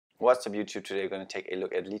What's up YouTube? Today we're going to take a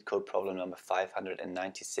look at LeetCode problem number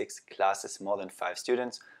 596, classes more than 5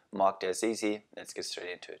 students, marked as easy. Let's get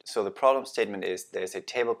straight into it. So the problem statement is there's a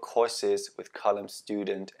table courses with columns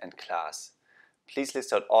student and class. Please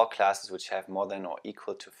list out all classes which have more than or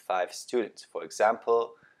equal to 5 students. For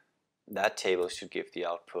example, that table should give the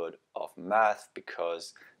output of math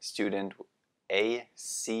because student A,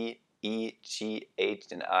 C, E, G, H,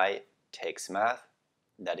 and I takes math.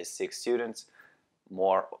 That is 6 students.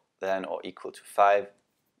 More than or equal to 5,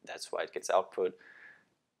 that's why it gets output.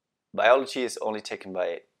 Biology is only taken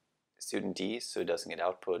by student D, so it doesn't get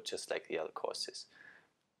output, just like the other courses.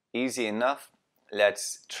 Easy enough.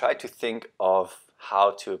 Let's try to think of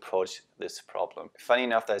how to approach this problem. Funny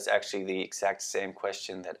enough, that's actually the exact same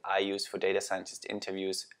question that I use for data scientist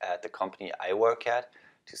interviews at the company I work at,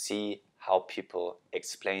 to see how people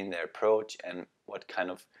explain their approach and what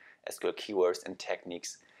kind of SQL keywords and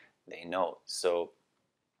techniques they know. So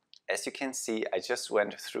as you can see, I just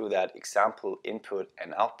went through that example input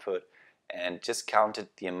and output and just counted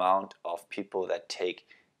the amount of people that take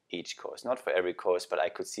each course. Not for every course, but I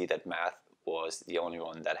could see that math was the only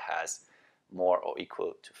one that has more or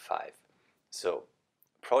equal to 5. So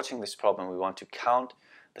approaching this problem, we want to count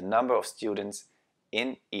the number of students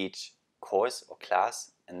in each course or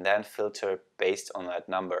class and then filter based on that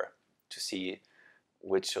number to see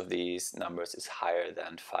which of these numbers is higher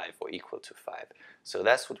than 5 or equal to 5. So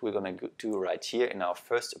that's what we're going to do right here in our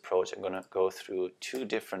first approach. I'm going to go through 2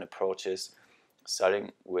 different approaches,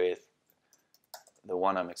 starting with the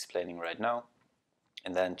one I'm explaining right now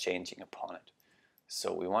and then changing upon it.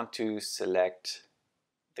 So we want to select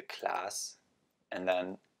the class and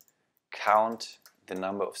then count the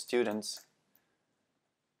number of students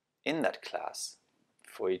in that class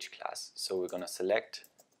for each class. So we're going to select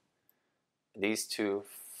these 2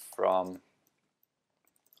 from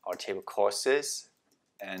our table courses,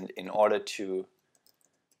 and in order to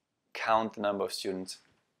count the number of students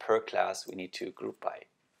per class, we need to group by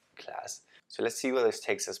class. So let's see where this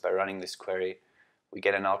takes us by running this query. We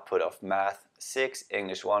get an output of math 6,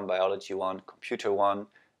 English 1, biology 1, computer 1,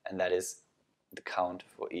 and that is the count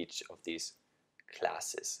for each of these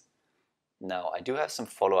classes. Now I do have some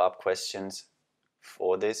follow-up questions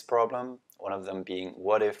for this problem. One of them being,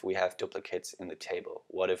 what if we have duplicates in the table?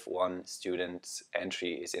 What if one student's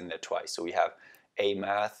entry is in there twice? So we have A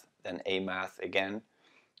math, then A math again.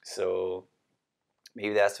 So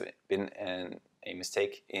maybe that's been a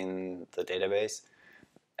mistake in the database,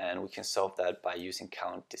 and we can solve that by using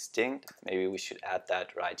count distinct. Maybe we should add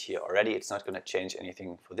that right here already. It's not going to change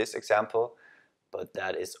anything for this example, but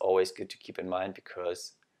that is always good to keep in mind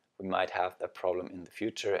because we might have that problem in the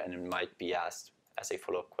future and it might be asked as a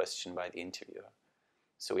follow-up question by the interviewer.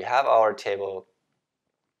 So we have our table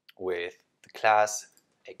with the class,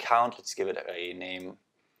 a count, let's give it a name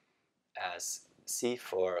as C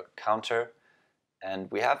for counter,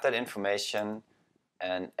 and we have that information,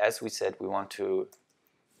 and as we said, we want to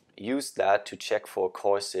use that to check for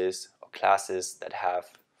courses or classes that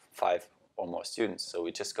have 5 or more students. So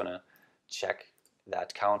we're just gonna check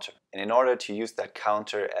that counter, and in order to use that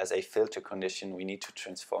counter as a filter condition, we need to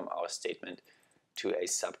transform our statement to a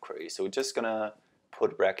subquery. So we're just gonna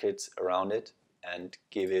put brackets around it and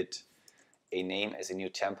give it a name as a new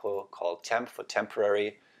tempo called temp for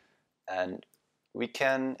temporary, and we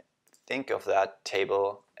can think of that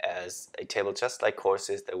table as a table just like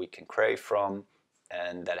courses that we can query from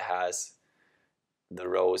and that has the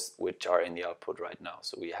rows which are in the output right now.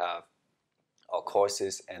 So we have our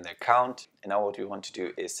courses and their count, and now what we want to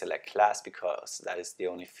do is select class because that is the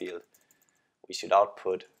only field we should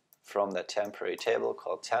output from that temporary table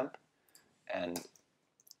called temp, and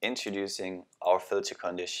introducing our filter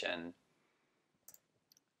condition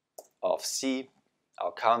of C,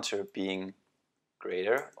 our counter being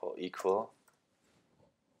greater or equal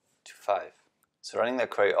to 5. So running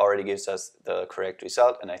that query already gives us the correct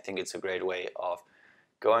result, and I think it's a great way of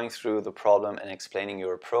going through the problem and explaining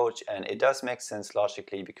your approach, and it does make sense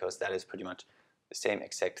logically because that is pretty much the same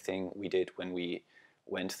exact thing we did when we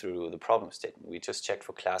went through the problem statement. We just checked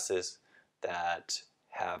for classes that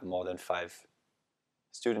have more than 5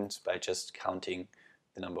 students by just counting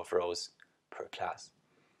the number of rows per class.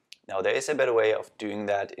 Now there is a better way of doing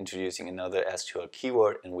that, introducing another SQL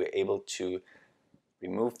keyword, and we're able to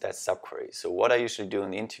remove that subquery. So what I usually do in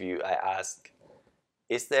the interview, I ask,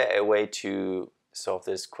 is there a way to solve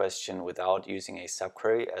this question without using a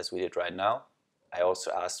subquery as we did right now? I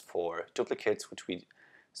also asked for duplicates, which we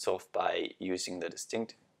solved by using the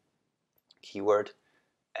distinct keyword,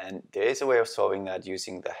 and there is a way of solving that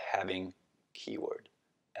using the having keyword,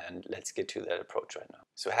 and let's get to that approach right now.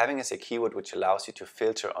 So having is a keyword which allows you to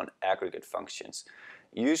filter on aggregate functions,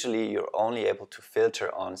 usually you're only able to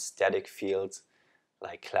filter on static fields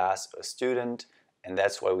like class or student, and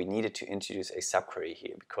that's why we needed to introduce a subquery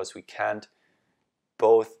here, because we can't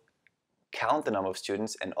both count the number of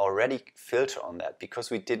students and already filter on that, because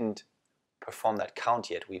we didn't perform that count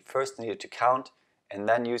yet. We first needed to count and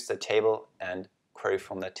then use the table and query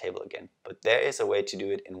from that table again. But there is a way to do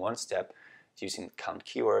it in one step using the count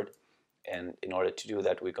keyword, and in order to do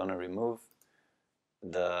that we're going to remove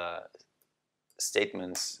the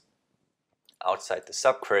statements outside the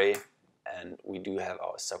subquery, and we do have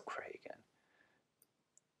our subquery again.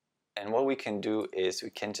 And what we can do is we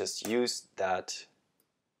can just use that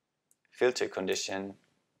filter condition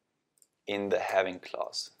in the having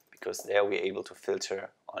clause, because there we're able to filter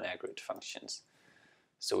on aggregate functions.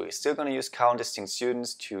 So we're still going to use count distinct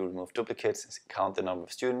students to remove duplicates and count the number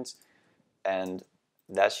of students, and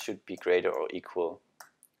that should be greater or equal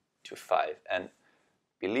to 5. And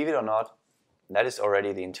believe it or not, that is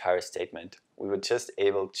already the entire statement. We were just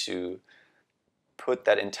able to put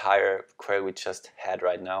that entire query we just had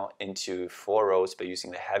right now into 4 rows by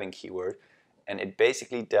using the having keyword, and it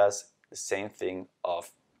basically does the same thing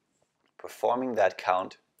of performing that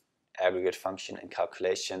count aggregate function and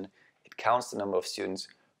calculation. It counts the number of students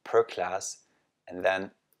per class and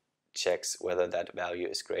then checks whether that value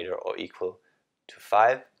is greater or equal to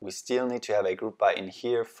 5. We still need to have a group by in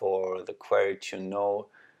here for the query to know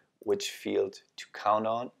which field to count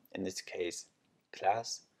on, in this case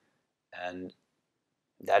class, and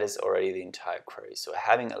that is already the entire query. So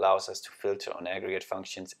having allows us to filter on aggregate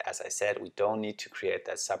functions. As I said, we don't need to create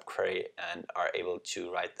that subquery and are able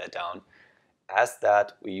to write that down as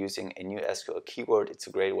that. We're using a new SQL keyword. It's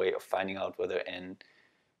a great way of finding out whether an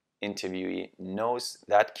interviewee knows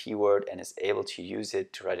that keyword and is able to use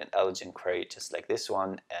it to write an elegant query just like this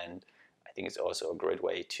one. And I think it's also a great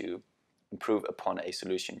way to improve upon a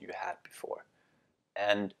solution you had before.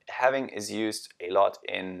 And having is used a lot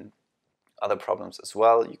in other problems as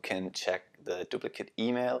well. You can check the duplicate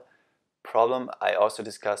email problem I also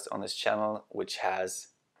discussed on this channel, which has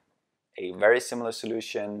a very similar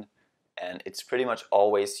solution, and it's pretty much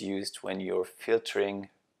always used when you're filtering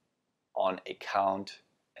on a count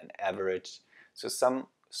and average. So some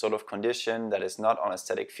sort of condition that is not on a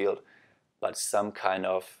static field but some kind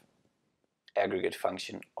of aggregate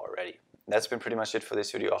function already. That's been pretty much it for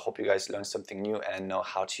this video. I hope you guys learned something new and know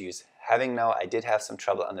how to use having now. I did have some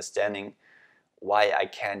trouble understanding why I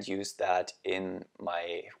can't use that in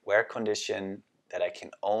my where condition, that I can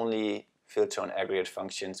only filter on aggregate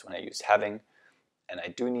functions when I use having, and I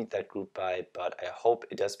do need that group by, but I hope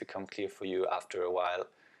it does become clear for you after a while.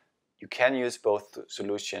 You can use both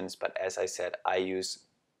solutions, but as I said, I use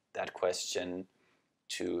that question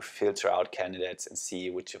to filter out candidates and see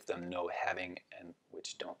which of them know having and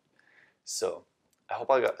which don't. So I hope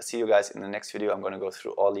I'll see you guys in the next video. I'm going to go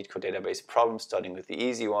through all LeetCode database problems, starting with the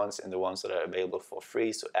easy ones and the ones that are available for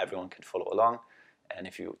free so everyone can follow along. And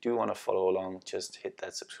if you do want to follow along, just hit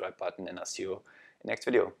that subscribe button and I'll see you in the next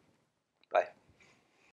video. Bye.